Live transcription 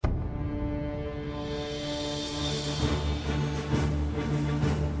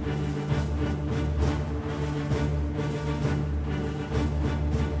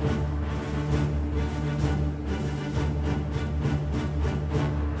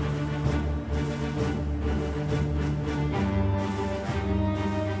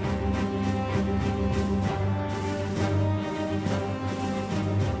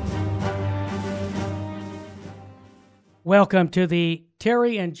Welcome to the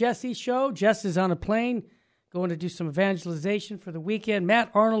Terry and Jesse Show. Jess is on a plane going to do some evangelization for the weekend.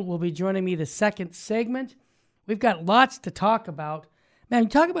 Matt Arnold will be joining me the second segment. We've got lots to talk about. Man, you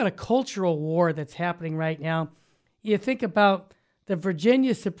talk about a cultural war that's happening right now. You think about the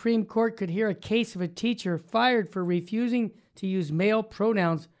Virginia Supreme Court could hear a case of a teacher fired for refusing to use male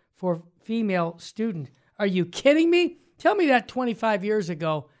pronouns for female student. Are you kidding me? Tell me that 25 years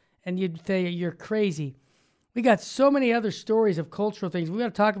ago, and you'd say you're crazy. We got so many other stories of cultural things. We're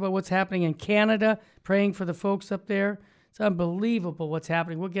going to talk about what's happening in Canada, praying for the folks up there. It's unbelievable what's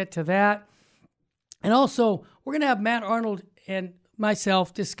happening. We'll get to that. And also, we're going to have Matt Arnold and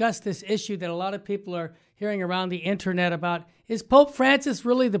myself discuss this issue that a lot of people are hearing around the internet about. Is Pope Francis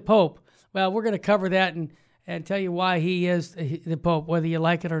really the Pope? Well, we're going to cover that and tell you why he is the Pope, whether you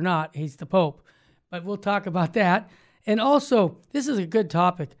like it or not. He's the Pope. But we'll talk about that. And also, this is a good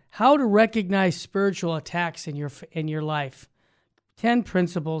topic, how to recognize spiritual attacks in your life. 10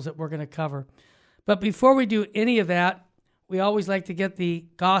 principles that we're going to cover. But before we do any of that, we always like to get the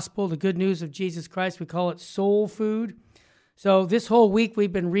gospel, the good news of Jesus Christ. We call it soul food. So this whole week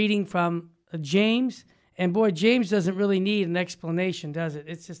we've been reading from James. And boy, James doesn't really need an explanation, does it?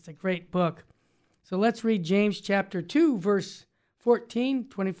 It's just a great book. So let's read James chapter 2, verse 14,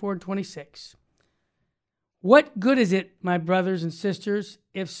 24, and 26. What good is it, my brothers and sisters,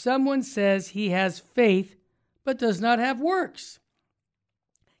 if someone says he has faith but does not have works?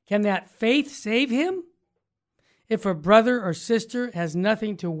 Can that faith save him? If a brother or sister has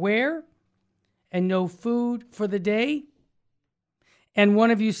nothing to wear and no food for the day, and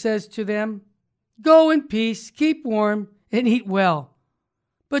one of you says to them, "Go in peace, keep warm, and eat well,"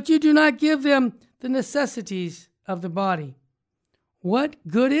 but you do not give them the necessities of the body, what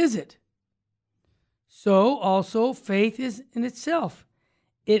good is it? So also faith is in itself.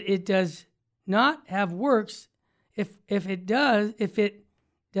 It does not have works. If it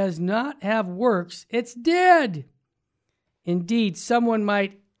does not have works, it's dead. Indeed, someone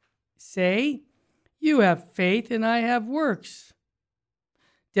might say, "You have faith and I have works.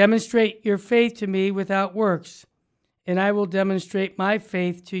 Demonstrate your faith to me without works, and I will demonstrate my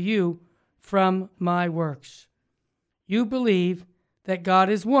faith to you from my works. You believe that God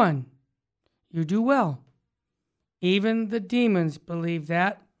is one. You do well. Even the demons believe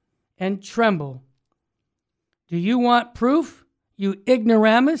that and tremble. Do you want proof, you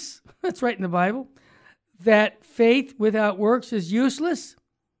ignoramus?" That's right in the Bible. "That faith without works is useless?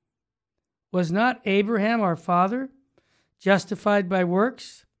 Was not Abraham our father justified by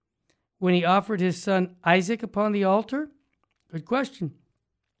works when he offered his son Isaac upon the altar?" Good question.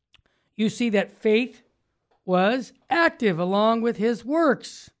 You see that faith was active along with his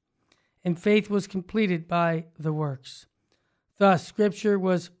works, and faith was completed by the works. Thus, Scripture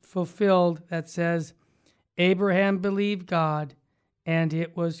was fulfilled that says, "Abraham believed God, and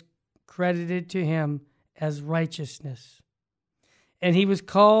it was credited to him as righteousness. And he was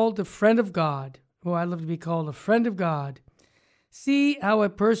called the friend of God." Oh, I'd love to be called a friend of God. See how a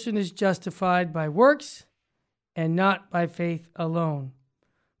person is justified by works and not by faith alone.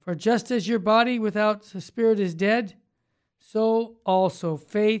 For just as your body without the Spirit is dead, so also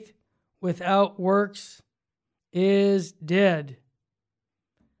faith without works is dead.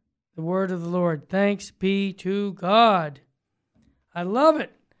 The word of the Lord. Thanks be to God. I love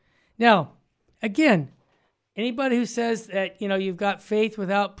it. Now, again, anybody who says that, you've got faith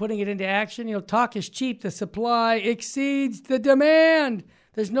without putting it into action, talk is cheap. The supply exceeds the demand.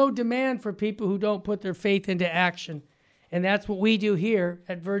 There's no demand for people who don't put their faith into action. And that's what we do here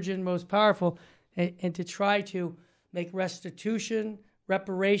at Virgin Most Powerful, and to try to make restitution,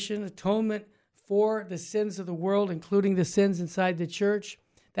 reparation, atonement for the sins of the world, including the sins inside the church.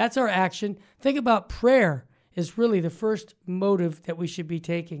 That's our action. Think about prayer is really the first motive that we should be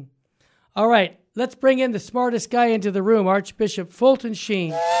taking. All right, let's bring in the smartest guy into the room, Archbishop Fulton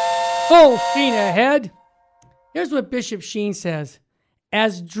Sheen. Full Sheen ahead. Here's what Bishop Sheen says.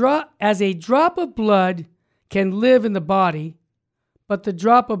 As a drop of blood can live in the body, but the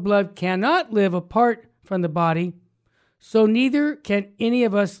drop of blood cannot live apart from the body, so neither can any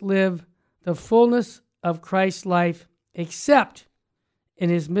of us live the fullness of Christ's life except in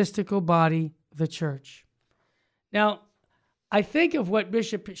his mystical body, the church. Now, I think of what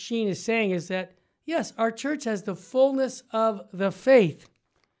Bishop Sheen is saying is that, yes, our church has the fullness of the faith.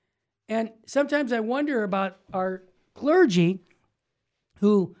 And sometimes I wonder about our clergy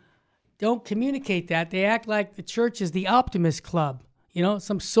who don't communicate that. They act like the church is the optimist club,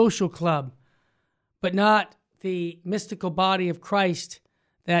 some social club, but not the mystical body of Christ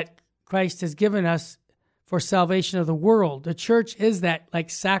that Christ has given us for salvation of the world. The church is that like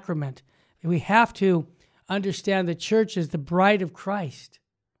sacrament. We have to understand the church as the bride of Christ.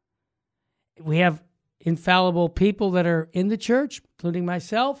 We have infallible people that are in the church, including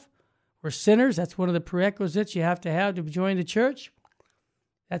myself. We're sinners. That's one of the prerequisites you have to join the church.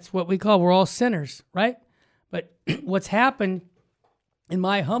 That's what we call, we're all sinners, right? But what's happened, in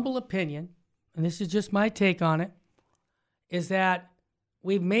my humble opinion, and this is just my take on it, is that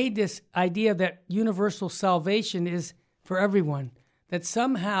we've made this idea that universal salvation is for everyone, that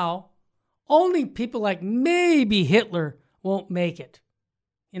somehow only people like maybe Hitler won't make it,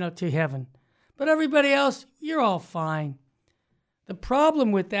 to heaven. But everybody else, you're all fine. The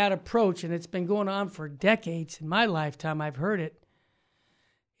problem with that approach, and it's been going on for decades, in my lifetime I've heard it,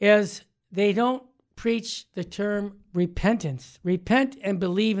 is they don't preach the term repentance. Repent and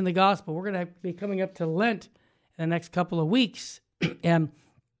believe in the gospel. We're going to be coming up to Lent in the next couple of weeks. And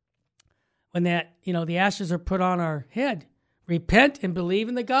when that, the ashes are put on our head, repent and believe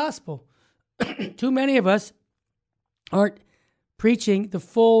in the gospel. Too many of us aren't preaching the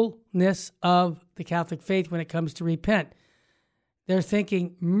fullness of the Catholic faith when it comes to repent. They're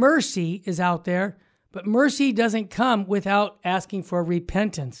thinking mercy is out there, but mercy doesn't come without asking for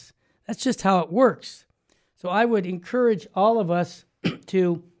repentance. That's just how it works. So I would encourage all of us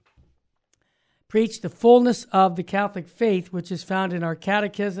to preach the fullness of the Catholic faith, which is found in our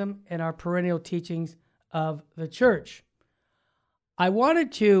catechism and our perennial teachings of the church. I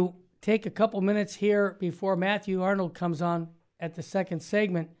wanted to take a couple minutes here before Matthew Arnold comes on at the second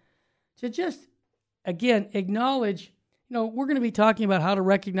segment to just, again, acknowledge, we're going to be talking about how to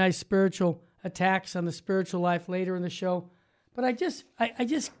recognize spiritual attacks on the spiritual life later in the show. But I just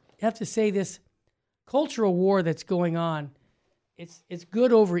have to say, this cultural war that's going on, it's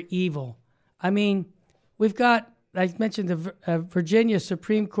good over evil. I mean, we've got, I mentioned the Virginia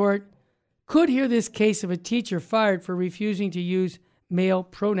Supreme Court could hear this case of a teacher fired for refusing to use male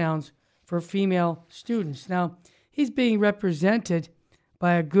pronouns for female students. Now, he's being represented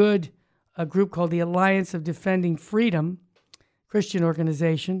by a group called the Alliance of Defending Freedom, Christian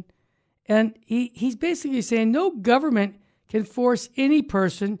organization. And he's basically saying no government can force any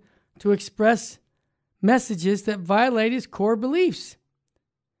person to express messages that violate his core beliefs.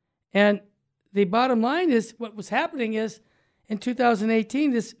 And the bottom line is, what was happening is, in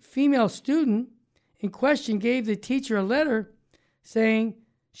 2018, this female student in question gave the teacher a letter saying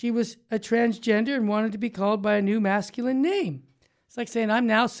she was a transgender and wanted to be called by a new masculine name. It's like saying, I'm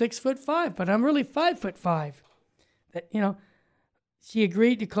now 6'5", but I'm really 5'5". That, he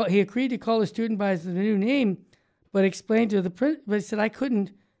agreed to call the student by the new name, but explained to the principal, but he said, I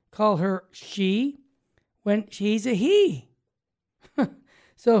couldn't call her she when she's a he.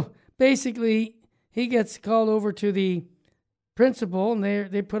 So basically, he gets called over to the principal, and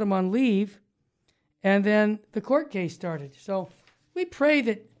they put him on leave, and then the court case started. So we pray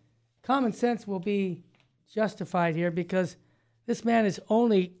that common sense will be justified here, because this man is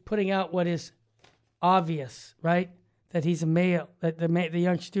only putting out what is obvious, right? That he's a male, that the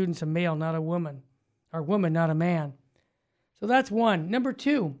young student's a male, not a woman, or woman, not a man. So that's one. Number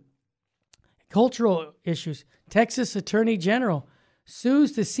two, cultural issues. Texas Attorney General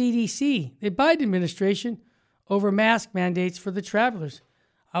sues the CDC, the Biden administration, over mask mandates for the travelers.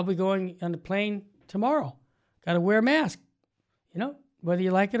 I'll be going on the plane tomorrow. Got to wear a mask, whether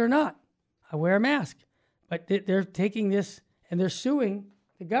you like it or not. I wear a mask. But they're taking this and they're suing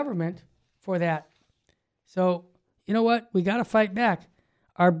the government for that. So, you know what? We got to fight back.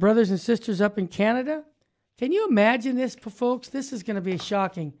 Our brothers and sisters up in Canada, can you imagine this, folks? This is going to be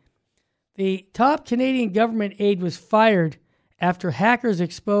shocking. The top Canadian government aide was fired after hackers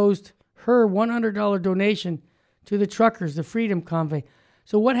exposed her $100 donation to the truckers, the Freedom Convoy.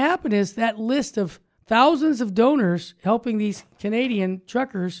 So what happened is that list of thousands of donors helping these Canadian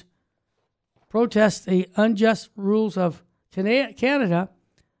truckers protest the unjust rules of Canada,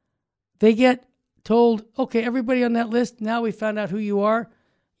 they get told, okay, everybody on that list, now we found out who you are,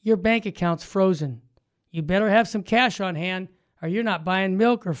 your bank account's frozen. You better have some cash on hand, or you're not buying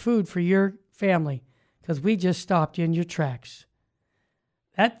milk or food for your family, because we just stopped you in your tracks.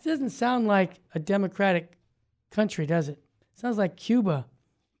 That doesn't sound like a democratic country, does it? It sounds like Cuba,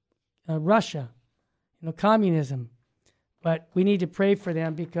 Russia, communism. But we need to pray for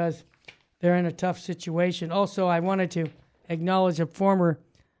them because they're in a tough situation. Also, I wanted to acknowledge a former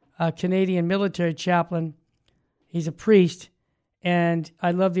Canadian military chaplain. He's a priest, and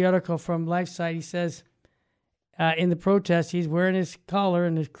I love the article from LifeSite. He says, in the protest, he's wearing his collar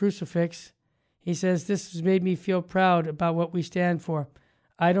and his crucifix. He says, this has made me feel proud about what we stand for.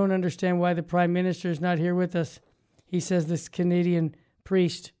 I don't understand why the Prime Minister is not here with us, he says, this Canadian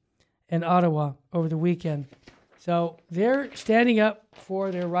priest in Ottawa over the weekend. So they're standing up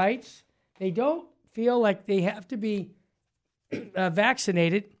for their rights. They don't feel like they have to be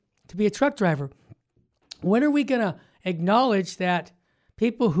vaccinated to be a truck driver. When are we going to acknowledge that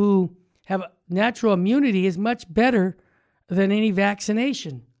people who have natural immunity is much better than any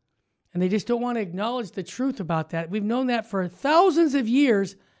vaccination? And they just don't want to acknowledge the truth about that. We've known that for thousands of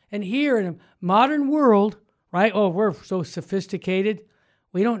years. And here in a modern world, right? Oh, we're so sophisticated.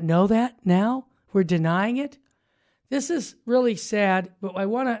 We don't know that now. We're denying it. This is really sad, but I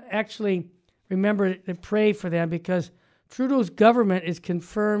want to actually remember to pray for them because Trudeau's government has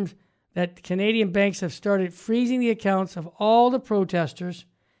confirmed that Canadian banks have started freezing the accounts of all the protesters,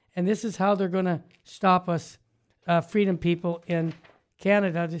 and this is how they're going to stop us, freedom people in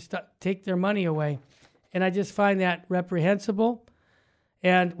Canada, to take their money away. And I just find that reprehensible,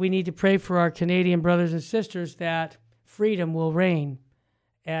 and we need to pray for our Canadian brothers and sisters that freedom will reign.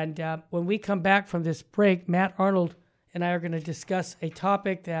 And when we come back from this break, Matt Arnold and I are going to discuss a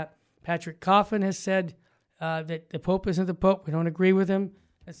topic that Patrick Coffin has said, that the Pope isn't the Pope. We don't agree with him.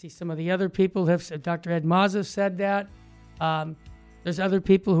 Let's see, some of the other people have said, Dr. Ed Maza said that. There's other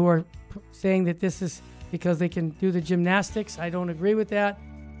people who are saying that this is because they can do the gymnastics. I don't agree with that.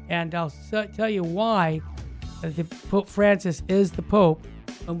 And I'll tell you why the Pope Francis is the Pope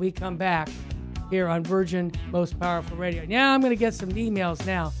when we come back here on Virgin Most Powerful Radio. Yeah, I'm going to get some emails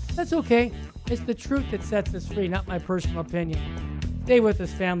now. That's okay. It's the truth that sets us free, not my personal opinion. Stay with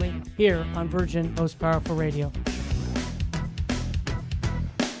us, family, here on Virgin Most Powerful Radio.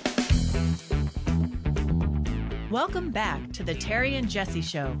 Welcome back to the Terry and Jesse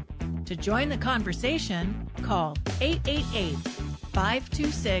Show. To join the conversation, call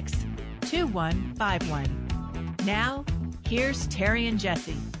 888-526-2151. Now, here's Terry and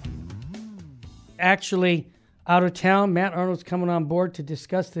Jesse. Actually, out of town, Matt Arnold's coming on board to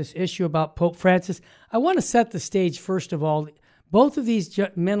discuss this issue about Pope Francis. I want to set the stage, first of all. Both of these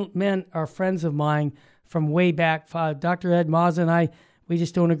men are friends of mine from way back. Dr. Ed Maza and I, we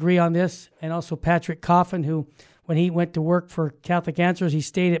just don't agree on this. And also Patrick Coffin, who, when he went to work for Catholic Answers, he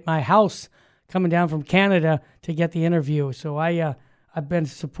stayed at my house coming down from Canada to get the interview. So I've been a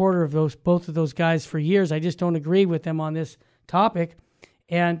supporter of both of those guys for years. I just don't agree with them on this topic.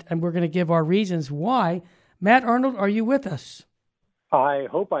 And we're going to give our reasons why. Matt Arnold, are you with us? I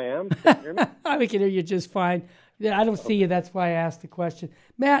hope I am. Can you hear me? We can hear you just fine. I don't see you. That's why I asked the question.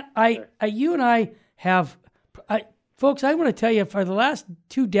 Matt, you and I have, folks, I want to tell you, for the last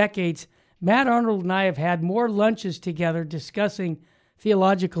 2 decades, Matt Arnold and I have had more lunches together discussing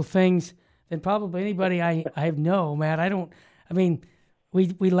theological things than probably anybody I know, Matt. We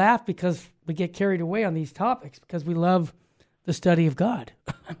laugh because we get carried away on these topics because we love the study of God.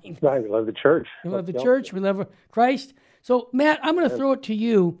 Right, we love the church. We love the church. We love Christ. So, Matt, I'm going to throw it to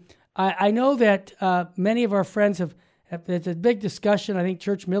you. I know that many of our friends have there's a big discussion. I think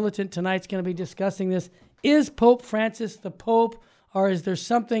Church Militant tonight's going to be discussing this. Is Pope Francis the Pope, or is there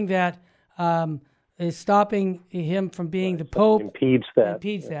something that is stopping him from being the Pope? Impedes that.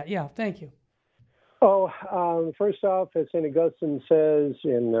 Impedes that. Yeah, thank you. First off, as St. Augustine says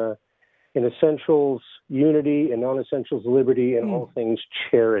in essentials, unity, and non-essentials, liberty, and all things,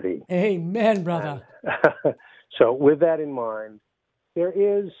 charity. Amen, brother. So with that in mind, there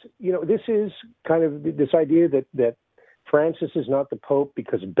is, this is kind of this idea that Francis is not the Pope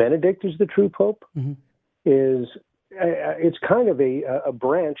because Benedict is the true Pope, it's kind of a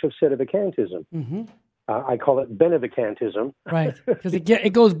branch of sedevacantism. Mm-hmm. I call it benevacantism. Right, because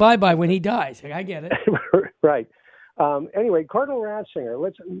it goes bye-bye when he dies. I get it. Right. Anyway, Cardinal Ratzinger,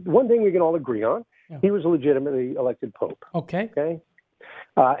 one thing we can all agree on, he was a legitimately elected Pope. Okay.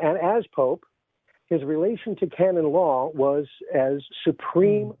 And as Pope, his relation to canon law was as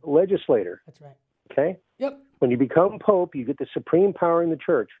supreme legislator. That's right. Okay? Yep. When you become Pope, you get the supreme power in the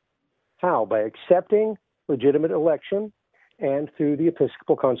church. How? By accepting legitimate election and through the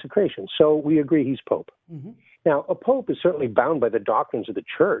episcopal consecration. So we agree he's Pope. Mm-hmm. Now, a Pope is certainly bound by the doctrines of the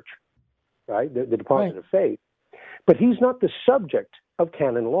church, right? The deposit of faith. But he's not the subject of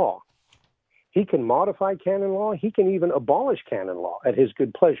canon law. He can modify canon law. He can even abolish canon law at his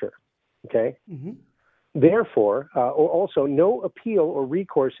good pleasure. Okay? Mm-hmm. Therefore, also, no appeal or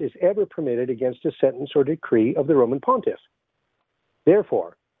recourse is ever permitted against a sentence or decree of the Roman Pontiff.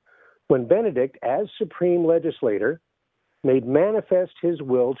 Therefore, when Benedict, as supreme legislator, made manifest his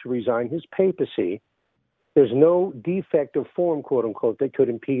will to resign his papacy, there's no defect of form, quote unquote, that could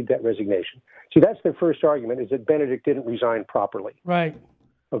impede that resignation. See, that's their first argument, is that Benedict didn't resign properly. Right.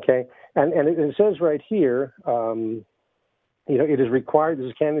 Okay? And it says right here, it is required, this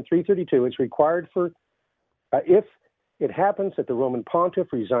is Canon 332, it's required for, if it happens that the Roman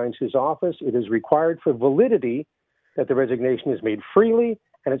Pontiff resigns his office, it is required for validity that the resignation is made freely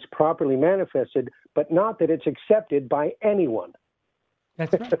and it's properly manifested, but not that it's accepted by anyone.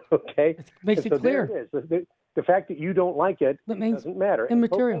 That's right. Okay? It makes it clear. There it is. The fact that you don't like it doesn't matter.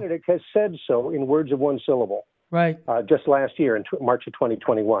 Immaterial. Pope Benedict has said so in words of one syllable. Right. Just last year, in March of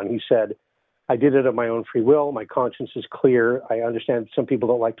 2021, he said, I did it of my own free will. My conscience is clear. I understand some people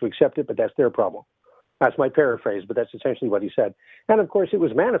don't like to accept it, but that's their problem. That's my paraphrase, but that's essentially what he said. And, of course, it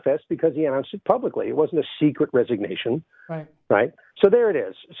was manifest because he announced it publicly. It wasn't a secret resignation. Right? So there it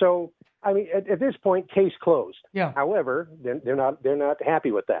is. So, I mean, at this point, case closed. Yeah. However, they're not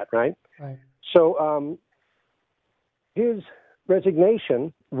happy with that, right? Right. So his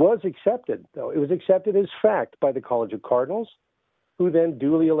resignation was accepted, though. It was accepted as fact by the College of Cardinals, who then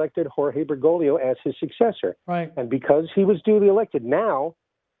duly elected Jorge Bergoglio as his successor. Right. And because he was duly elected now,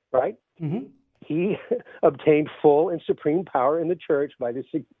 right, he obtained full and supreme power in the church by the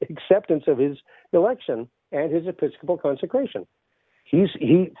acceptance of his election and his episcopal consecration.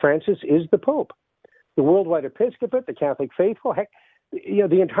 Francis is the Pope. The worldwide episcopate, the Catholic faithful, heck,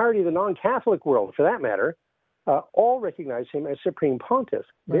 the entirety of the non-Catholic world, for that matter, all recognize him as Supreme Pontiff.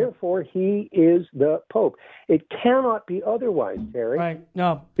 Right. Therefore, he is the Pope. It cannot be otherwise, Terry. Right.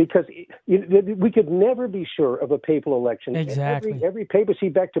 No. Because we could never be sure of a papal election. Exactly. Every papacy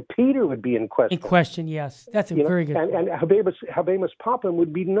back to Peter would be in question. In question, yes. That's a very good point. And Habemus Papam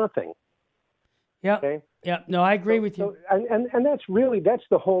would be nothing. Yeah. Okay? Yeah. No, I agree with you. And that's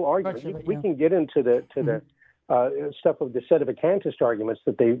the whole argument. We can get into the stuff of the sedevacantist arguments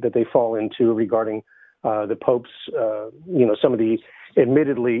that they fall into regarding the Pope's, some of the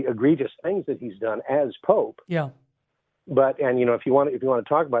admittedly egregious things that he's done as Pope. Yeah. But if you want to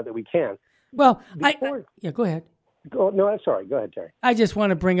talk about that, we can. Well, go ahead. No, that's all right. Go ahead, Terry. I just want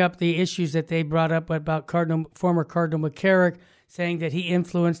to bring up the issues that they brought up about former Cardinal McCarrick saying that he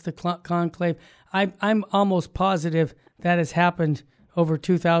influenced the conclave. I'm almost positive that has happened over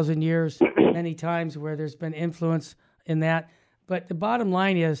 2,000 years, many times where there's been influence in that. But the bottom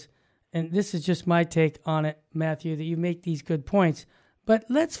line is, and this is just my take on it, Matthew, that you make these good points, but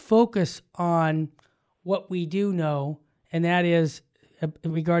let's focus on what we do know, and that is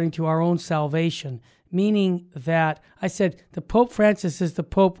regarding to our own salvation, meaning that I said the Pope Francis is the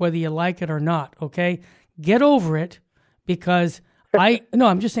Pope whether you like it or not, okay? Get over it because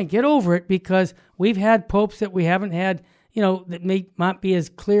I'm just saying get over it because we've had popes that we haven't had, that may not be as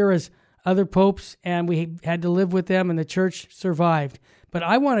clear as other popes, and we had to live with them, and the church survived. But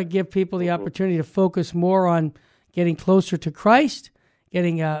I want to give people the opportunity to focus more on getting closer to Christ,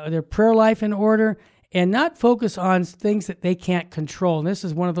 getting their prayer life in order, and not focus on things that they can't control. And this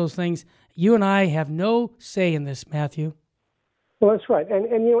is one of those things you and I have no say in this, Matthew. Well, that's right. And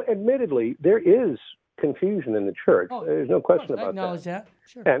admittedly, there is confusion in the church. There's no question about that. I acknowledge that.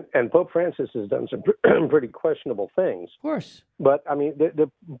 Sure. And Pope Francis has done some pretty questionable things. Of course. But, I mean,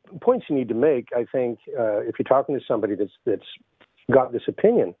 the points you need to make, I think, if you're talking to somebody that's got this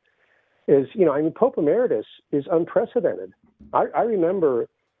opinion, is, Pope Emeritus is unprecedented. I remember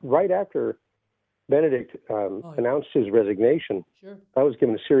right after Benedict announced his resignation, I was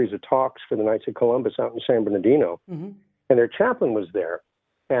given a series of talks for the Knights of Columbus out in San Bernardino, and their chaplain was there.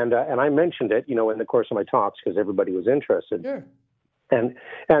 And I mentioned it, in the course of my talks because everybody was interested. Sure. And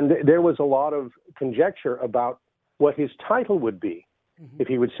there was a lot of conjecture about what his title would be, if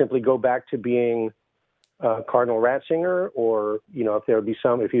he would simply go back to being Cardinal Ratzinger, or if there would be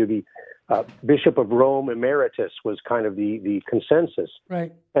if he would be Bishop of Rome Emeritus was kind of the consensus.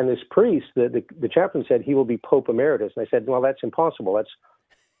 Right. And this priest, the chaplain said he will be Pope Emeritus, and I said, well, that's impossible. That's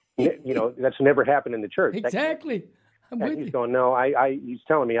that's never happened in the church. Exactly. He's going, no, he's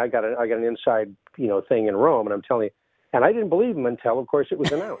telling me I got an inside thing in Rome, and I'm telling you. And I didn't believe him until, of course, it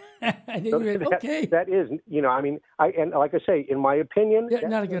was announced. Okay. That is, and like I say, in my opinion, that's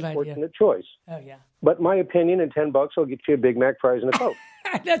not a good an unfortunate idea. choice. Oh, yeah. But my opinion, and $10 will get you a Big Mac, fries, and a Coke.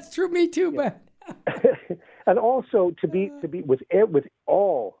 That's true, me too, man. And also to be with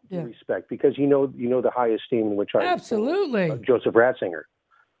all due respect, because you know the high esteem in which I absolutely Joseph Ratzinger.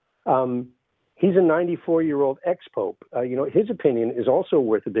 He's a 94-year-old ex-pope. His opinion is also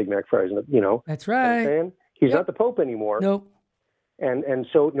worth a Big Mac, fries, and That's right. He's not the Pope anymore. Nope. And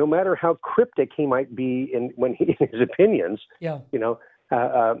so no matter how cryptic he might be in his opinions,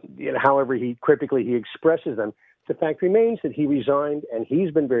 however cryptically he expresses them, the fact remains that he resigned, and he's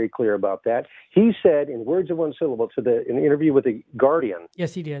been very clear about that. He said, in words of one syllable, in an interview with The Guardian.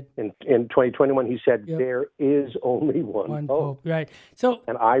 Yes, he did. In 2021, he said, there is only one Pope. Right.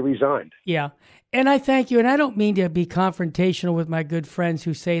 And I resigned. Yeah. And I thank you. And I don't mean to be confrontational with my good friends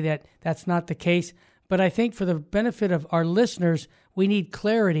who say that that's not the case. But I think for the benefit of our listeners, we need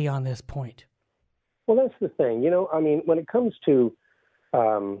clarity on this point. Well, that's the thing. When it comes to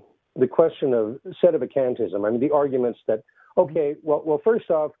the question of sedevacantism. I mean, the arguments that, okay, well, first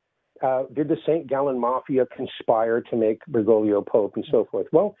off, did the St. Gallen Mafia conspire to make Bergoglio Pope and so forth?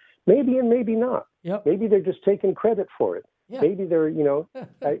 Well, maybe and maybe not. Yep. Maybe they're just taking credit for it. Yeah. Maybe they're,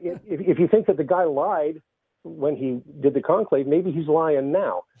 if you think that the guy lied when he did the conclave, maybe he's lying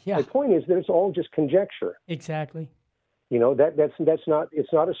now. Yeah. The point is that it's all just conjecture. Exactly. That's not,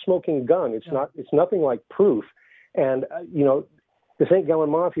 it's not a smoking gun. It's nothing like proof. And, the St. Gallen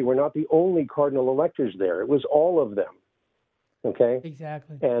Mafia were not the only cardinal electors there. It was all of them. Okay.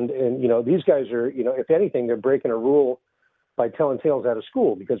 Exactly. And these guys are, if anything, they're breaking a rule by telling tales out of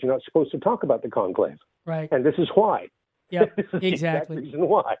school because you're not supposed to talk about the conclave. Right. And this is why. Yeah. This is the Exactly. exact reason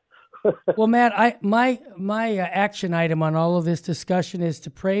why. Well, Matt, my action item on all of this discussion is to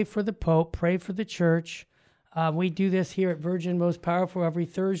pray for the Pope, pray for the Church. We do this here at Virgin Most Powerful every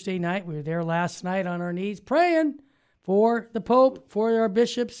Thursday night. We were there last night on our knees praying for the Pope, for our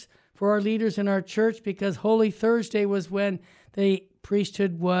bishops, for our leaders in our church, because Holy Thursday was when the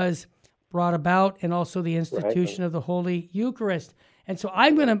priesthood was brought about and also the institution of the Holy Eucharist. And so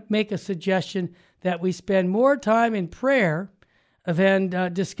I'm going to make a suggestion that we spend more time in prayer than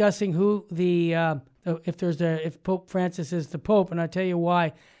discussing who if Pope Francis is the Pope. And I'll tell you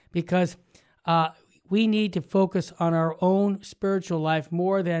why. Because we need to focus on our own spiritual life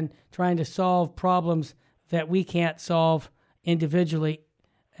more than trying to solve problems that we can't solve individually,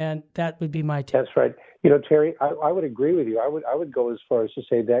 and that would be my take. That's right. Terry, I would agree with you. I would go as far as to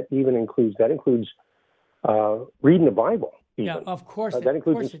say that includes reading the Bible. Even. Yeah, of course. That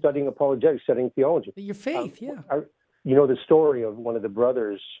includes studying apologetics, studying theology. Your faith, yeah. The story of one of the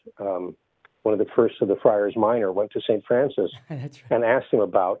brothers, one of the first of the Friars Minor, went to St. Francis That's right. and asked him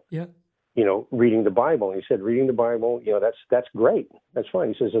about reading the Bible. And he said, reading the Bible, that's great. That's fine.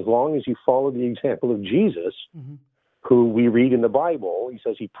 He says, as long as you follow the example of Jesus, who we read in the Bible, he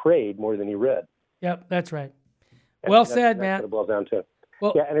says he prayed more than he read. Yep, that's right. Well said, Matt. That's what it boils down to.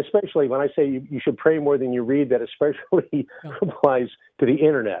 Well, yeah, and especially when I say you should pray more than you read, that especially applies to the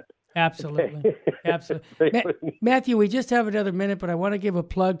internet. Absolutely. Absolutely. Matthew, we just have another minute, but I want to give a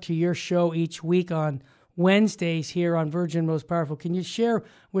plug to your show each week on Wednesdays here on Virgin Most Powerful. Can you share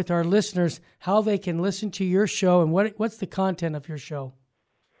with our listeners how they can listen to your show and what's the content of your show?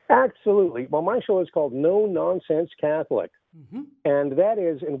 Absolutely. Well, my show is called No Nonsense Catholic. And that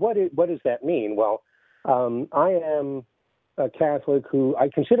is, and what does that mean? Well, I am a Catholic who, I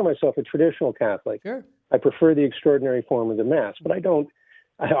consider myself a traditional Catholic. Sure. I prefer the extraordinary form of the Mass, but I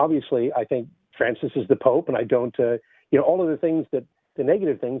think Francis is the Pope, and I don't, all of the things the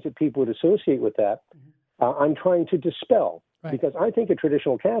negative things that people would associate with that, I'm trying to dispel. Right. Because I think a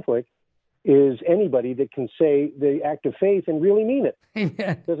traditional Catholic is anybody that can say the act of faith and really mean it.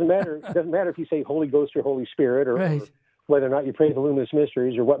 Amen. Doesn't matter if you say Holy Ghost or Holy Spirit or whether or not you pray the luminous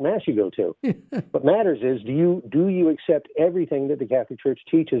mysteries or what Mass you go to. What matters is, do you accept everything that the Catholic Church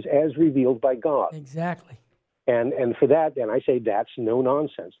teaches as revealed by God? Exactly. And for that, and I say that's no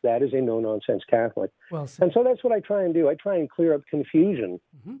nonsense. That is a no-nonsense Catholic. Well said. And so that's what I try and do. I try and clear up confusion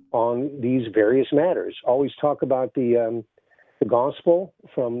on these various matters. Always talk about the gospel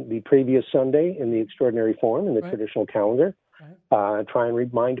from the previous Sunday in the extraordinary form in the traditional calendar. Right. Try and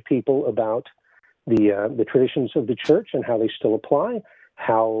remind people about the traditions of the Church and how they still apply,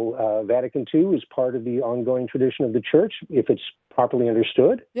 how Vatican II is part of the ongoing tradition of the Church, if it's properly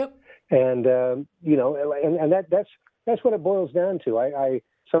understood. Yep. And, and that's what it boils down to. I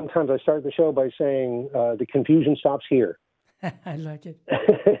sometimes I start the show by saying the confusion stops here. I like it.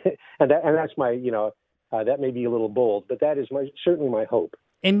 and that's my, that may be a little bold, but that is certainly my hope.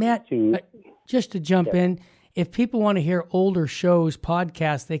 And Matt, just to jump in, if people want to hear older shows,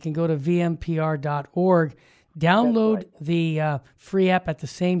 podcasts, they can go to vmpr.org, download the free app at the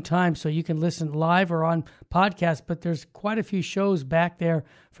same time so you can listen live or on podcast, but there's quite a few shows back there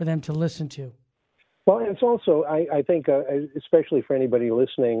for them to listen to. Well, and it's also, I think, especially for anybody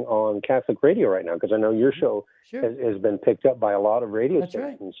listening on Catholic radio right now, because I know your show has been picked up by a lot of radio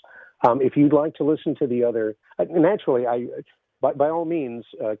stations. Right. If you'd like to listen to the other, naturally, by all means,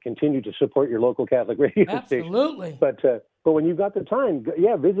 continue to support your local Catholic radio station. Absolutely. But when you've got the time,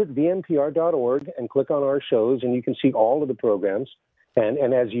 visit vmpr.org and click on our shows, and you can see all of the programs.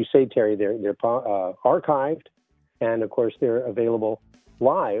 And as you say, Terry, they're archived, and of course they're available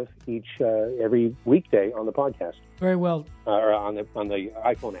live every weekday on the podcast. Very well. Or on the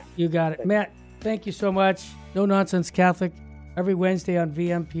iPhone app. You got it. Thanks. Matt, thank you so much. No Nonsense Catholic, every Wednesday on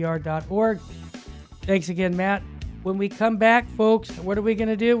vmpr.org. Thanks again, Matt. When we come back, folks, what are we going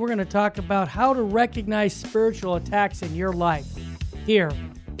to do? We're going to talk about how to recognize spiritual attacks in your life here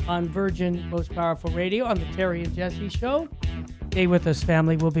on Virgin Most Powerful Radio on the Terry and Jesse Show. Stay with us,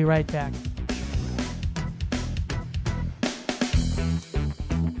 family. We'll be right back.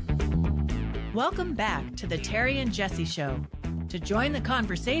 Welcome back to the Terry and Jesse Show. To join the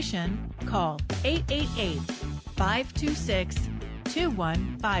conversation, call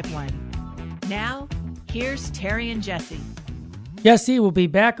 888-526-2151. Now, here's Terry and Jesse. Jesse will be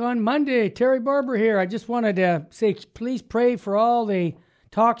back on Monday. Terry Barber here. I just wanted to say, please pray for all the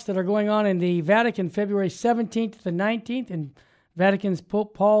talks that are going on in the Vatican, February 17th to the 19th, in Vatican's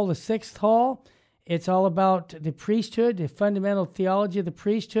Pope Paul VI Hall. It's all about the priesthood, the fundamental theology of the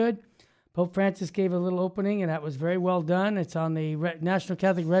priesthood. Pope Francis gave a little opening, and that was very well done. It's on the National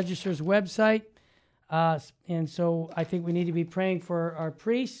Catholic Register's website. And so I think we need to be praying for our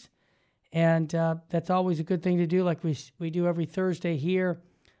priests. And that's always a good thing to do, like we do every Thursday here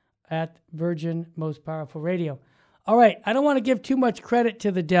at Virgin Most Powerful Radio. All right, I don't want to give too much credit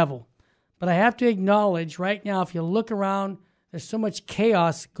to the devil, but I have to acknowledge right now, if you look around, there's so much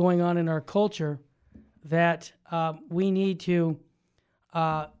chaos going on in our culture that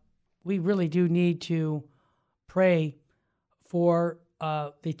we really do need to pray for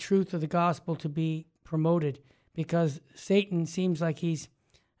the truth of the gospel to be promoted, because Satan seems like he's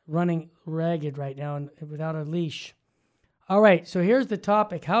running ragged right now and without a leash. All right, so here's the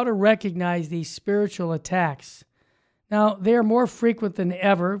topic: how to recognize these spiritual attacks. Now, they are more frequent than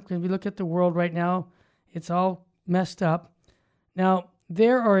ever, because we look at the world right now, it's all messed up. Now,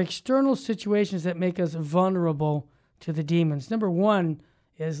 there are external situations that make us vulnerable to the demons. Number one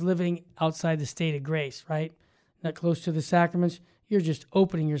is living outside the state of grace, right? Not close to the sacraments. You're just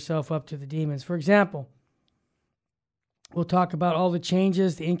opening yourself up to the demons. For example, we'll talk about all the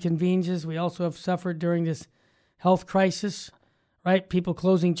changes, the inconveniences we also have suffered during this health crisis, right? People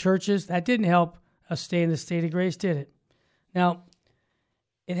closing churches. That didn't help us stay in the state of grace, did it? Now,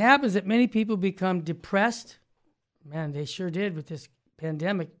 it happens that many people become depressed. Man, they sure did with this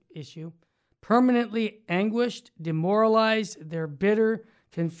pandemic issue. Permanently anguished, demoralized, they're bitter,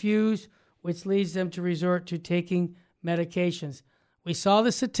 confused, which leads them to resort to taking medications. We saw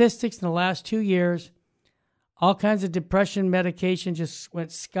the statistics in the last 2 years. All kinds of depression medication just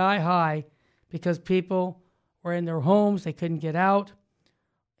went sky high because people were in their homes, they couldn't get out.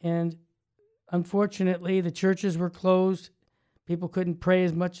 And unfortunately, the churches were closed. People couldn't pray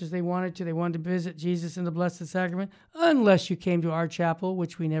as much as they wanted to. They wanted to visit Jesus in the Blessed Sacrament, unless you came to our chapel,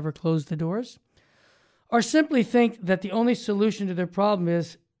 which we never closed the doors. Or simply think that the only solution to their problem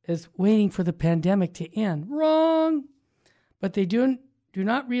is waiting for the pandemic to end. Wrong! But they do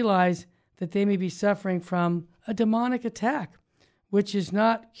not realize that they may be suffering from a demonic attack, which is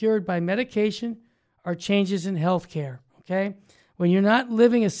not cured by medication or changes in health care, okay? When you're not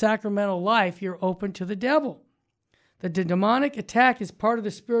living a sacramental life, you're open to the devil. The demonic attack is part of the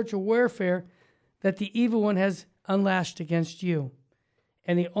spiritual warfare that the evil one has unlashed against you.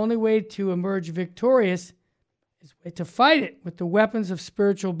 And the only way to emerge victorious is to fight it with the weapons of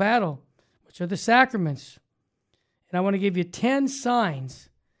spiritual battle, which are the sacraments. And I want to give you 10 signs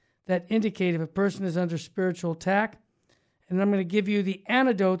that indicate if a person is under spiritual attack. And I'm going to give you the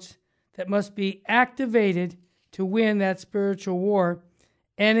antidotes that must be activated to win that spiritual war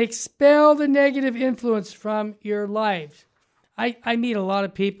and expel the negative influence from your life. I meet a lot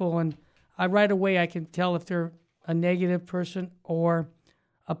of people, and right away I can tell if they're a negative person or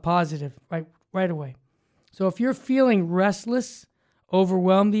a positive, right away. So if you're feeling restless,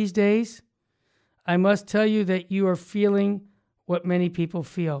 overwhelmed these days, I must tell you that you are feeling what many people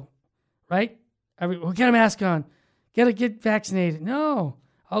feel, right? Get a mask on. Get vaccinated. No,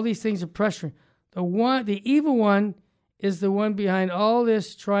 all these things are pressuring. The evil one is the one behind all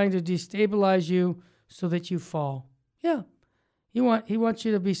this, trying to destabilize you so that you fall. Yeah, he wants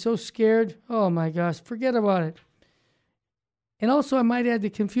you to be so scared. Oh my gosh, forget about it. And also, I might add,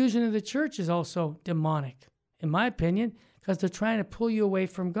 the confusion of the church is also demonic, in my opinion, because they're trying to pull you away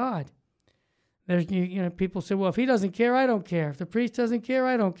from God. There's, people say, well, if he doesn't care, I don't care. If the priest doesn't care,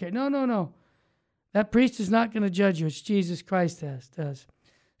 I don't care. No. That priest is not going to judge you. It's Jesus Christ does.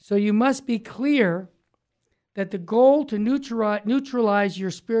 So you must be clear that the goal to neutralize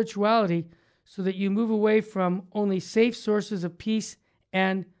your spirituality so that you move away from only safe sources of peace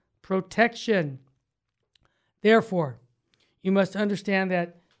and protection. Therefore, you must understand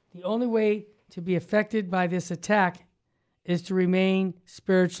that the only way to be affected by this attack is to remain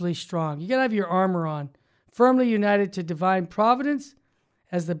spiritually strong. You got to have your armor on, firmly united to divine providence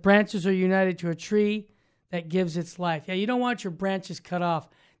as the branches are united to a tree that gives its life. Yeah, you don't want your branches cut off.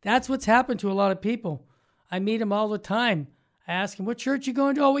 That's what's happened to a lot of people. I meet them all the time. I ask them, what church you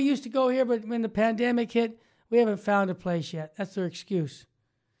going to? Oh, we used to go here, but when the pandemic hit, we haven't found a place yet. That's their excuse.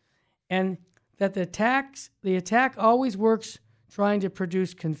 And that the attack always works trying to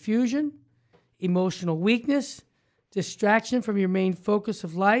produce confusion, emotional weakness, distraction from your main focus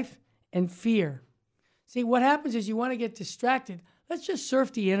of life, and fear. See, what happens is you want to get distracted. Let's just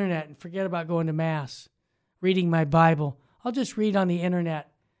surf the internet and forget about going to Mass, reading my Bible. I'll just read on the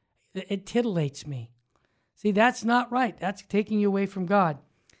internet. It titillates me. See, that's not right. That's taking you away from God.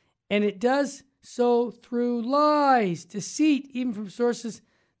 And it does so through lies, deceit, even from sources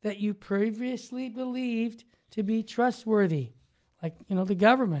that you previously believed to be trustworthy, like, the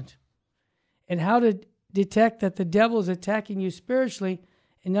government. And how to detect that the devil is attacking you spiritually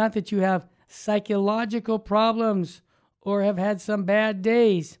and not that you have psychological problems or have had some bad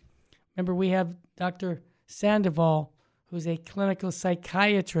days. Remember, we have Dr. Sandoval, who's a clinical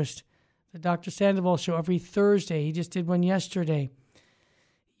psychiatrist. The Dr. Sandoval show every Thursday. He just did one yesterday.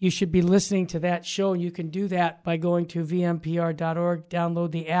 You should be listening to that show, and you can do that by going to vmpr.org,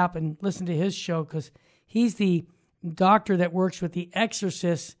 download the app, and listen to his show, because he's the doctor that works with the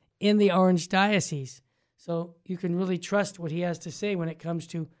exorcists in the Orange Diocese. So you can really trust what he has to say when it comes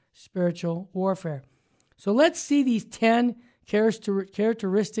to spiritual warfare. So let's see these 10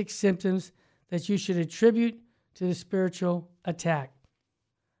 characteristic symptoms that you should attribute to the spiritual attack.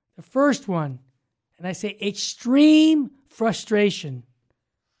 The first one, and I say extreme frustration.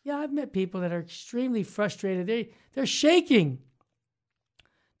 Yeah, I've met people that are extremely frustrated. They're shaking.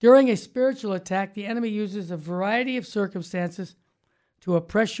 During a spiritual attack, the enemy uses a variety of circumstances to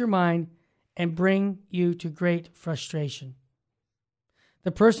oppress your mind and bring you to great frustration.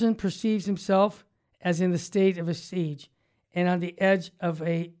 The person perceives himself as in the state of a siege and on the edge of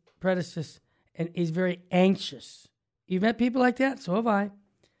a precipice, and is very anxious. You've met people like that? So have I.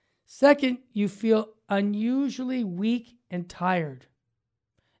 Second, you feel unusually weak and tired.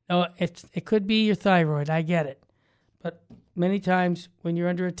 Now, it could be your thyroid, I get it. But many times when you're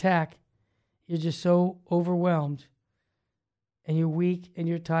under attack, you're just so overwhelmed and you're weak and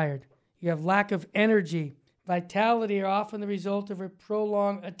you're tired. You have lack of energy. Vitality are often the result of a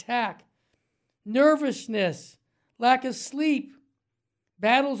prolonged attack. Nervousness, lack of sleep,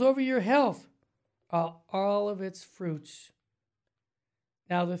 battles over your health, all of its fruits.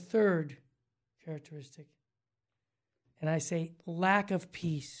 Now the third characteristic, and I say lack of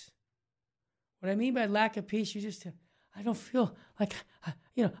peace. What I mean by lack of peace, I don't feel like,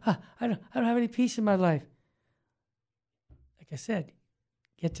 I don't have any peace in my life. Like I said,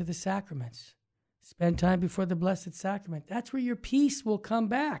 get to the sacraments. Spend time before the Blessed Sacrament. That's where your peace will come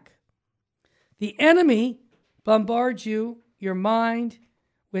back. The enemy bombards your mind,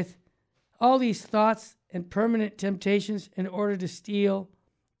 with all these thoughts and permanent temptations in order to steal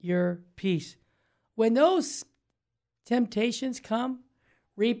your peace. When those temptations come,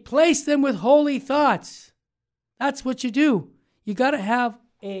 replace them with holy thoughts. That's what you do. You got to have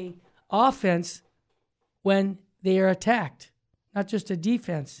an offense when they are attacked, not just a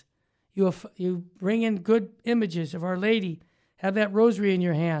defense. You bring in good images of Our Lady. Have that rosary in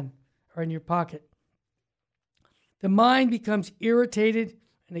your hand or in your pocket. The mind becomes irritated,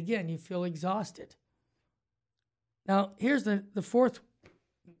 and again, you feel exhausted. Now, here's the fourth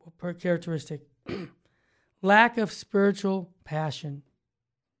characteristic. Lack of spiritual passion.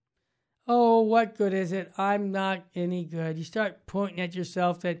 Oh, what good is it? I'm not any good. You start pointing at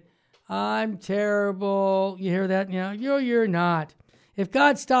yourself that I'm terrible. You hear that? You're not. If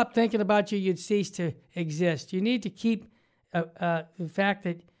God stopped thinking about you, you'd cease to exist. You need to keep the fact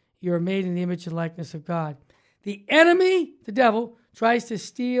that you're made in the image and likeness of God. The enemy, the devil, tries to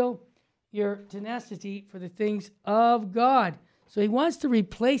steal your tenacity for the things of God. So he wants to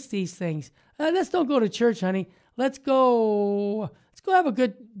replace these things. Let's don't go to church, honey. Let's go have a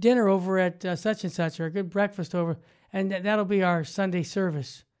good dinner over at such and such, or a good breakfast over, and that'll be our Sunday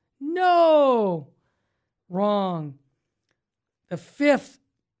service. No! Wrong. The fifth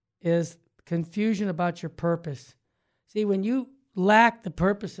is confusion about your purpose. See, when you lack the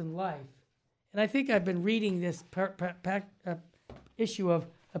purpose in life, and I think I've been reading this issue of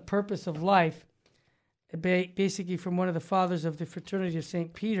A Purpose of Life, basically from one of the fathers of the Fraternity of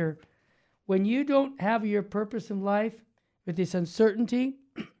St. Peter. When you don't have your purpose in life with this uncertainty,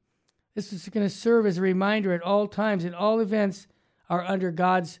 this is going to serve as a reminder at all times, and all events are under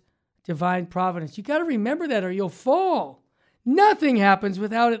God's divine providence. You got to remember that, or you'll fall. Nothing happens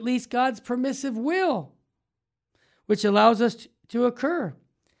without at least God's permissive will, which allows us to occur.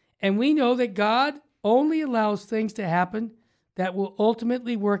 And we know that God only allows things to happen that will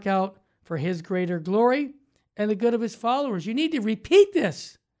ultimately work out for his greater glory and the good of his followers. You need to repeat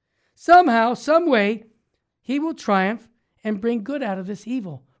this. Somehow, some way, he will triumph and bring good out of this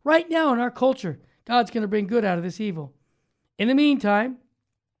evil. Right now in our culture, God's going to bring good out of this evil. In the meantime,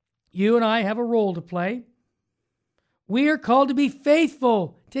 you and I have a role to play. We are called to be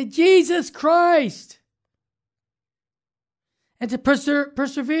faithful to Jesus Christ and to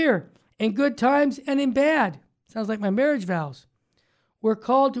persevere in good times and in bad. Sounds like my marriage vows. We're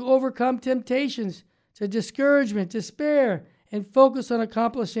called to overcome temptations, to discouragement, despair, and focus on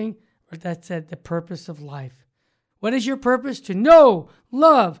accomplishing, that said, the purpose of life. What is your purpose? To know,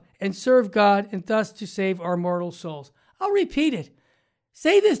 love, and serve God, and thus to save our mortal souls. I'll repeat it.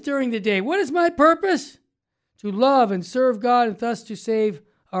 Say this during the day. What is my purpose? To love and serve God, and thus to save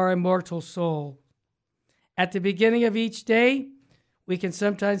our immortal soul. At the beginning of each day, we can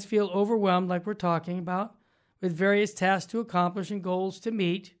sometimes feel overwhelmed, like we're talking about, with various tasks to accomplish and goals to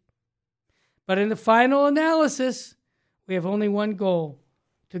meet. But in the final analysis, we have only one goal: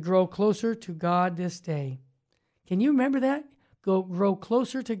 to grow closer to God this day. Can you remember that? Grow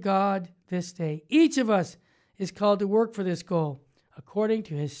closer to God this day. Each of us is called to work for this goal according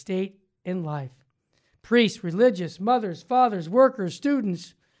to his state in life. Priests, religious, mothers, fathers, workers,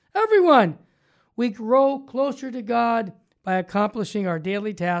 students, everyone. We grow closer to God by accomplishing our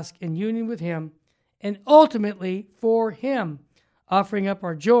daily task in union with him and ultimately for him, offering up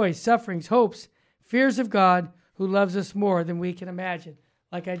our joys, sufferings, hopes, fears of God who loves us more than we can imagine.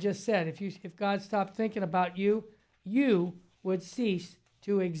 Like I just said, if God stopped thinking about you, you would cease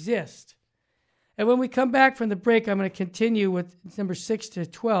to exist. And when we come back from the break, I'm going to continue with number 6 to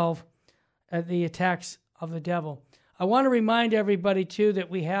 12, the attacks of the devil. I want to remind everybody, too, that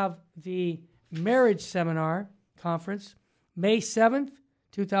we have the marriage seminar conference, May 7th,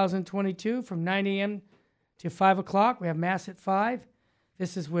 2022, from 9 a.m. to 5 o'clock. We have Mass at 5.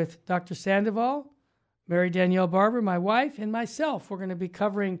 This is with Dr. Sandoval, Mary Danielle Barber, my wife, and myself. We're going to be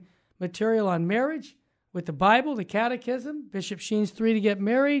covering material on marriage with the Bible, the Catechism, Bishop Sheen's 3 to Get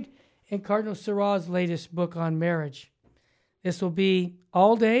Married, and Cardinal Seurat's latest book on marriage. This will be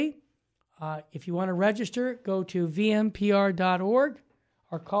all day. If you want to register, go to vmpr.org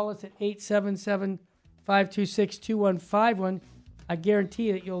or call us at 877-526-2151. I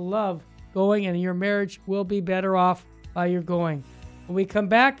guarantee that you'll love going and your marriage will be better off by your going. When we come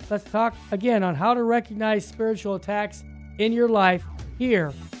back, let's talk again on how to recognize spiritual attacks in your life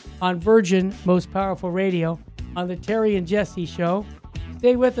here on Virgin Most Powerful Radio on the Terry and Jesse Show.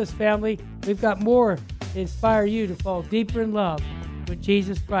 Stay with us, family. We've got more to inspire you to fall deeper in love with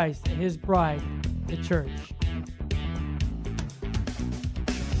Jesus Christ and his bride, the church.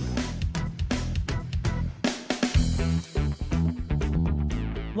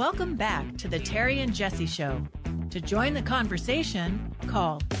 Welcome back to the Terry and Jesse Show. To join the conversation,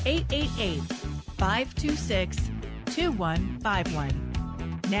 call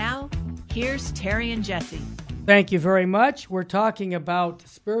 888-526-2151. Now, here's Terry and Jesse. Thank you very much. We're talking about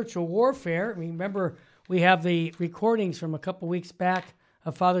spiritual warfare. Remember, we have the recordings from a couple weeks back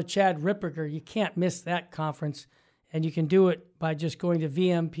of Father Chad Ripperger. You can't miss that conference, and you can do it by just going to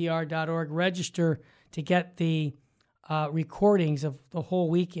vmpr.org, register to get the recordings of the whole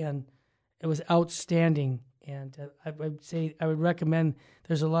weekend. It was outstanding, and I would recommend.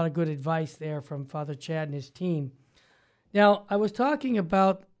 There's a lot of good advice there from Father Chad and his team. Now, I was talking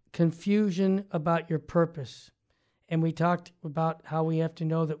about confusion about your purpose, and we talked about how we have to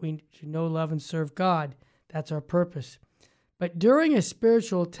know that we should know, love, and serve God. That's our purpose. But during a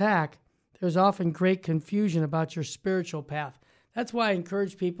spiritual attack, there's often great confusion about your spiritual path. That's why I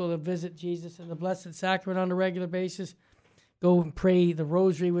encourage people to visit Jesus and the Blessed Sacrament on a regular basis. Go and pray the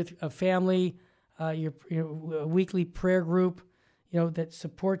rosary with a family, your a weekly prayer group, that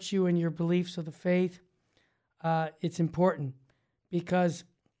supports you in your beliefs of the faith. It's important because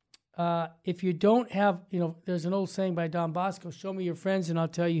if you don't have, there's an old saying by Don Bosco, show me your friends and I'll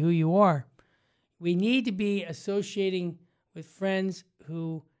tell you who you are. We need to be associating with friends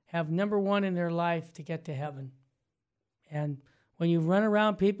who have number one in their life to get to heaven. And when you run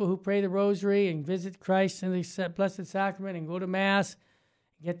around people who pray the rosary and visit Christ in the Blessed Sacrament and go to Mass,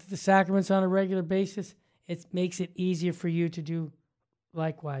 get to the sacraments on a regular basis, it makes it easier for you to do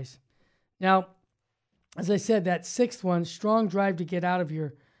likewise. Now, as I said, that sixth one, strong drive to get out of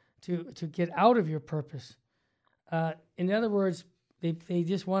your to get out of your purpose. In other words, they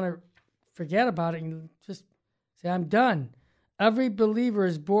just want to forget about it and just say, I'm done. Every believer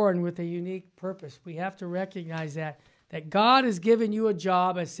is born with a unique purpose. We have to recognize that God has given you a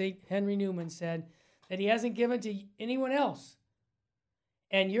job, as St. Henry Newman said, that he hasn't given to anyone else.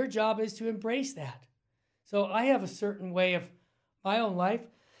 And your job is to embrace that. So I have a certain way of my own life.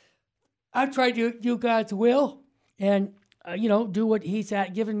 I've tried to do God's will and, do what he's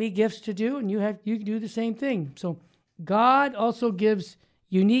given me gifts to do, and you can do the same thing. So God also gives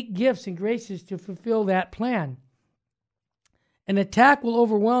unique gifts and graces to fulfill that plan. An attack will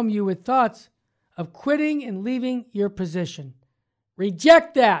overwhelm you with thoughts of quitting and leaving your position.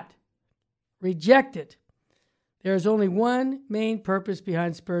 Reject that. Reject it. There is only one main purpose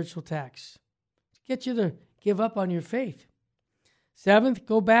behind spiritual attacks: to get you to give up on your faith. 7th,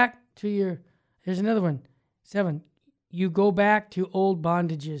 go back to here's another one. 7, you go back to old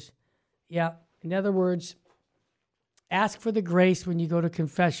bondages. Yeah, in other words, ask for the grace when you go to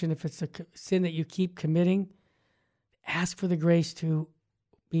confession. If it's a sin that you keep committing, ask for the grace to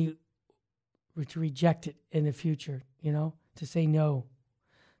reject it in the future, to say no.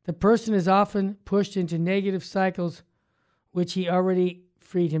 The person is often pushed into negative cycles which he already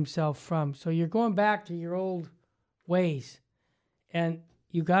freed himself from. So you're going back to your old ways. And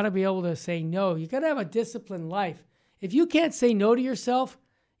you got to be able to say no. You got to have a disciplined life. If you can't say no to yourself,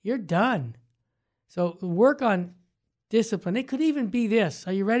 you're done. So work on discipline. It could even be this.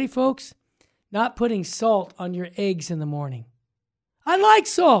 Are you ready, folks? Not putting salt on your eggs in the morning. I like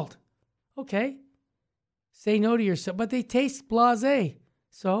salt. Okay. Say no to yourself. But they taste blasé.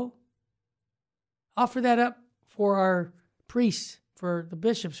 So offer that up for our priests, for the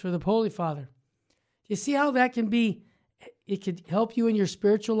bishops, for the Holy Father. You see how that can be? It could help you in your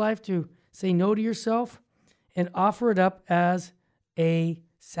spiritual life to say no to yourself and offer it up as a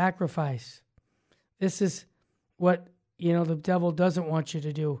sacrifice. This is what, the devil doesn't want you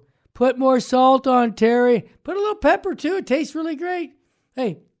to do. Put more salt on, Terry. Put a little pepper too. It tastes really great.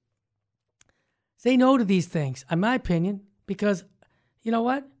 Hey, say no to these things, in my opinion, because you know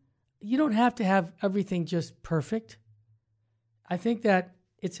what? You don't have to have everything just perfect. I think that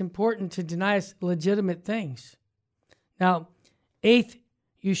it's important to deny us legitimate things. Now, 8th,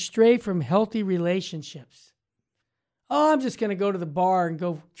 you stray from healthy relationships. Oh, I'm just going to go to the bar and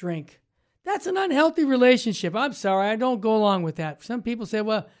go drink. That's an unhealthy relationship. I'm sorry, I don't go along with that. Some people say,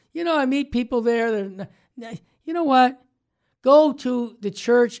 well, I meet people there. You know what? Go to the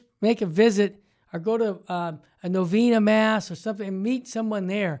church, make a visit, or go to a novena mass or something and meet someone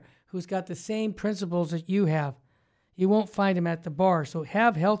there who's got the same principles that you have. You won't find them at the bar. So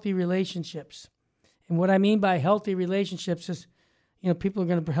have healthy relationships. And what I mean by healthy relationships is, people are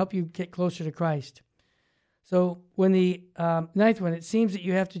going to help you get closer to Christ. So when the 9th one, it seems that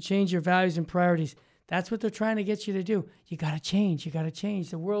you have to change your values and priorities. That's what they're trying to get you to do. You got to change. You got to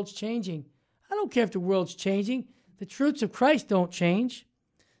change. The world's changing. I don't care if the world's changing. The truths of Christ don't change.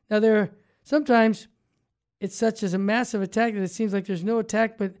 Now, sometimes it's such as a massive attack that it seems like there's no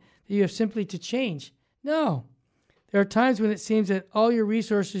attack, but you have simply to change. No. There are times when it seems that all your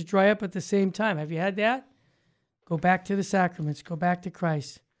resources dry up at the same time. Have you had that? Go back to the sacraments. Go back to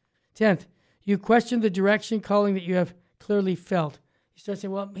Christ. 10th, you question the direction calling that you have clearly felt. You start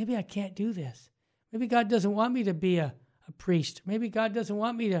saying, well, maybe I can't do this. Maybe God doesn't want me to be a priest. Maybe God doesn't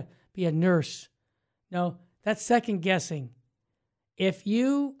want me to be a nurse. No, that's second guessing. If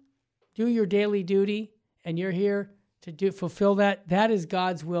you do your daily duty and you're here to fulfill that, that is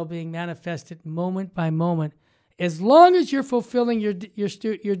God's will being manifested moment by moment. As long as you're fulfilling your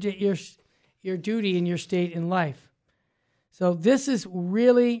duty in your state in life. So this is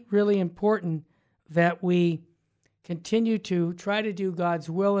really, really important that we continue to try to do God's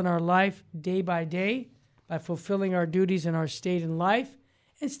will in our life day by day by fulfilling our duties in our state in life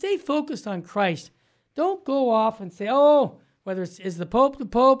and stay focused on Christ. Don't go off and say, whether is the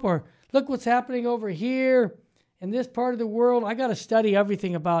Pope or look what's happening over here in this part of the world. I got to study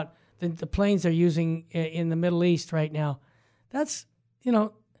everything about the planes they're using in the Middle East right now. That's,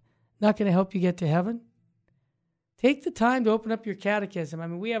 not going to help you get to heaven. Take the time to open up your catechism. I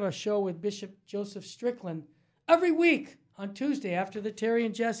mean, we have a show with Bishop Joseph Strickland every week on Tuesday after the Terry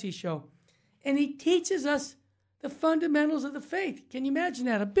and Jesse show. And he teaches us the fundamentals of the faith. Can you imagine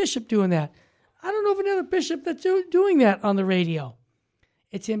that? A bishop doing that. I don't know of another bishop that's doing that on the radio.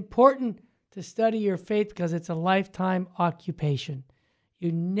 It's important to study your faith because it's a lifetime occupation.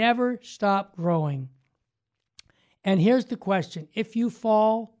 You never stop growing. And here's the question. If you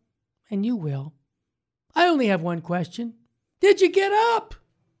fall, and you will, I only have one question. Did you get up?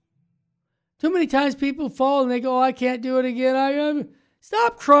 Too many times people fall and they go, I can't do it again.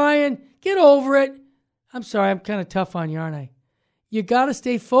 Stop crying. Get over it. I'm sorry, I'm kind of tough on you, aren't I? You got to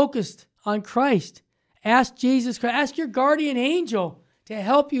stay focused on Christ. Ask Jesus Christ. Ask your guardian angel to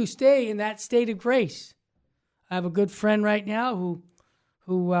help you stay in that state of grace. I have a good friend right now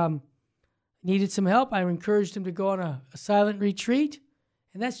who needed some help. I encouraged him to go on a silent retreat,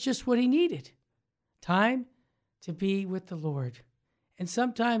 and that's just what he needed. Time to be with the Lord. And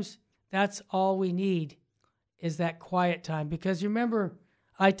sometimes that's all we need is that quiet time. Because remember,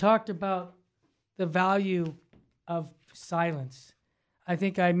 I talked about the value of silence. I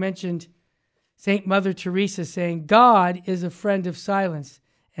think I mentioned St. Mother Teresa saying, God is a friend of silence.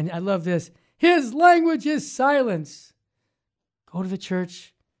 And I love this. His language is silence. Go to the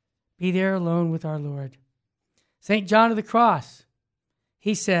church. Be there alone with our Lord. St. John of the Cross,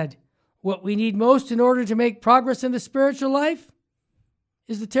 he said, what we need most in order to make progress in the spiritual life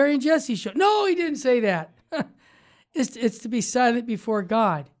is the Terry and Jesse show. No, he didn't say that. It's to be silent before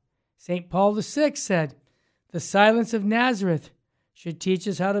God. St. Paul VI said, the silence of Nazareth should teach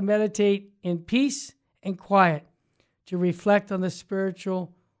us how to meditate in peace and quiet, to reflect on the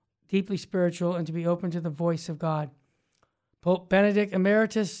spiritual, deeply spiritual, and to be open to the voice of God. Pope Benedict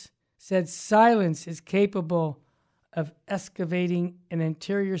Emeritus said silence is capable of excavating an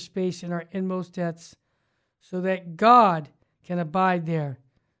interior space in our inmost depths so that God can abide there,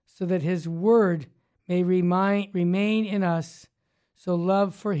 so that his word may remain in us, so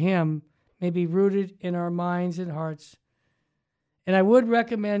love for him may be rooted in our minds and hearts. And I would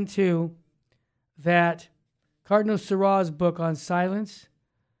recommend, too, that Cardinal Sarah's book on silence,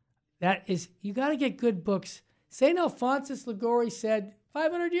 that is, you got to get good books. St. Alphonsus Liguori said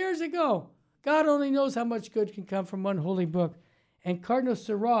 500 years ago, God only knows how much good can come from one holy book. And Cardinal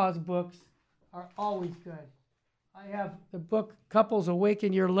Sarah's books are always good. I have the book Couples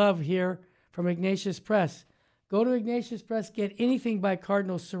Awaken Your Love here from Ignatius Press. Go to Ignatius Press, get anything by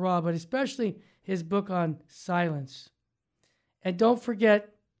Cardinal Sarah, but especially his book on silence. And don't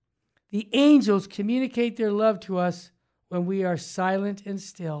forget, the angels communicate their love to us when we are silent and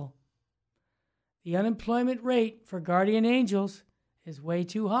still. The unemployment rate for guardian angels is way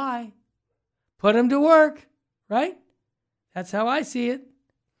too high. Put them to work, right? That's how I see it.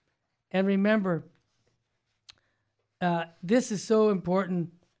 And remember, this is so important,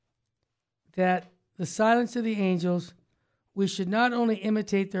 that the silence of the angels, we should not only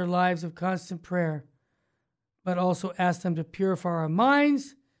imitate their lives of constant prayer, but also ask them to purify our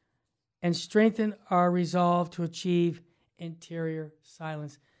minds and strengthen our resolve to achieve interior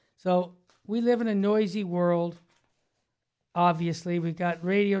silence. So we live in a noisy world. Obviously, we've got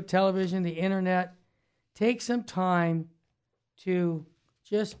radio, television, the internet. Take some time to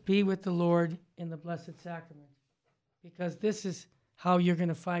just be with the Lord in the Blessed Sacrament, because this is how you're going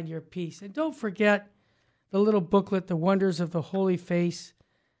to find your peace. And don't forget the little booklet, The Wonders of the Holy Face.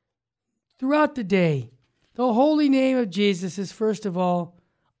 Throughout the day, the holy name of Jesus is, first of all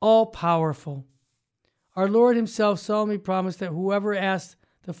powerful. Our Lord himself solemnly promised that whoever asks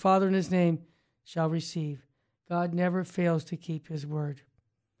the Father in his name shall receive. God never fails to keep his word.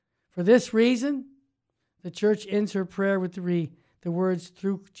 For this reason, the church ends her prayer with the words,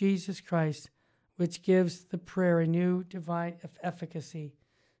 through Jesus Christ, which gives the prayer a new divine efficacy.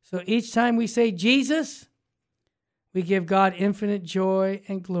 So each time we say Jesus, we give God infinite joy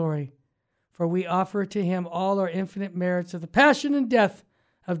and glory, for we offer to him all our infinite merits of the passion and death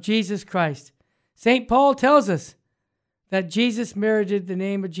of Jesus Christ. St. Paul tells us that Jesus merited the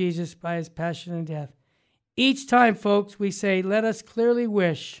name of Jesus by his passion and death. Each time, folks, we say, let us clearly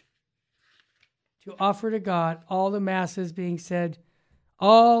wish to offer to God all the masses being said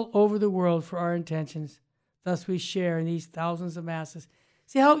all over the world for our intentions. Thus we share in these thousands of masses.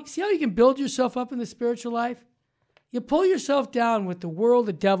 See how you can build yourself up in the spiritual life? You pull yourself down with the world,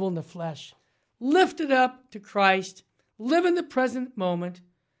 the devil, and the flesh. Lift it up to Christ. Live in the present moment.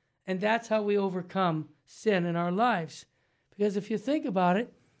 And that's how we overcome sin in our lives. Because if you think about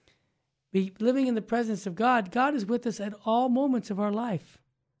it, be living in the presence of God, God is with us at all moments of our life.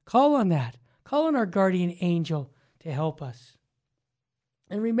 Call on that. Call on our guardian angel to help us.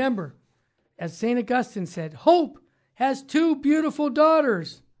 And remember, as St. Augustine said, hope has two beautiful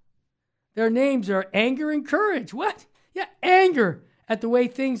daughters. Their names are anger and courage. What? Yeah, anger at the way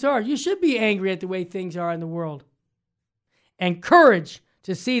things are. You should be angry at the way things are in the world. And courage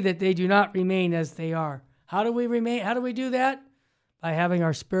to see that they do not remain as they are. How do we remain? How do we do that? By having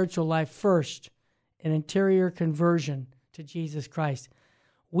our spiritual life first, an interior conversion to Jesus Christ.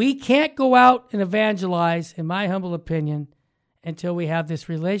 We can't go out and evangelize, in my humble opinion, until we have this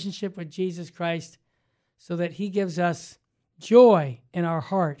relationship with Jesus Christ, so that he gives us joy in our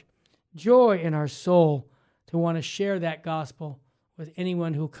heart, joy in our soul, to want to share that gospel with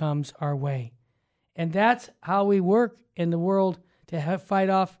anyone who comes our way. And that's how we work in the world to fight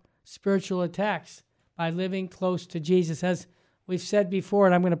off spiritual attacks, by living close to Jesus. As we've said before,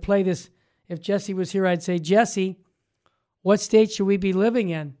 and I'm going to play this. If Jesse was here, I'd say, Jesse, what state should we be living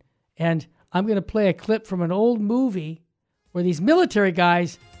in? And I'm going to play a clip from an old movie where these military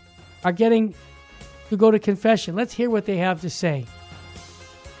guys are getting to go to confession. Let's hear what they have to say.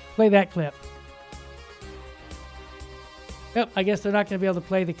 Play that clip. Yep, I guess they're not going to be able to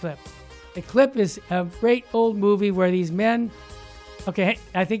play the clip. The clip is a great old movie where these men... Okay,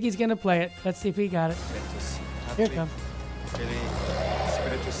 I think he's going to play it. Let's see if he got it. Here it comes.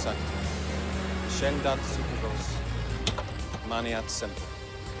 Sendat Sukhos. Maniat Semper.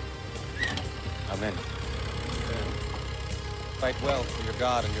 Amen. Fight well for your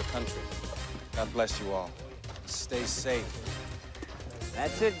God and your country. God bless you all. Stay safe.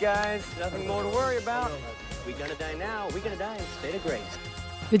 That's it, guys. Nothing more to worry about. We're gonna die now. We're gonna die in a state of grace.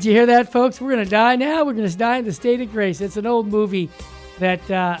 Did you hear that, folks? We're going to die now. We're going to die in the state of grace. It's an old movie that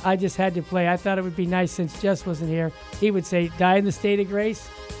I just had to play. I thought it would be nice since Jess wasn't here. He would say, die in the state of grace.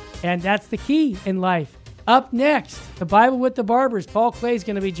 And that's the key in life. Up next, the Bible with the Barbers. Paul Clay is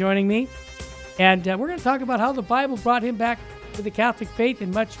going to be joining me. And we're going to talk about how the Bible brought him back to the Catholic faith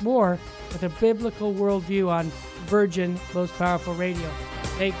and much more with a biblical worldview on Virgin Most Powerful Radio.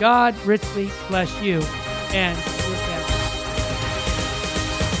 May God richly bless you and your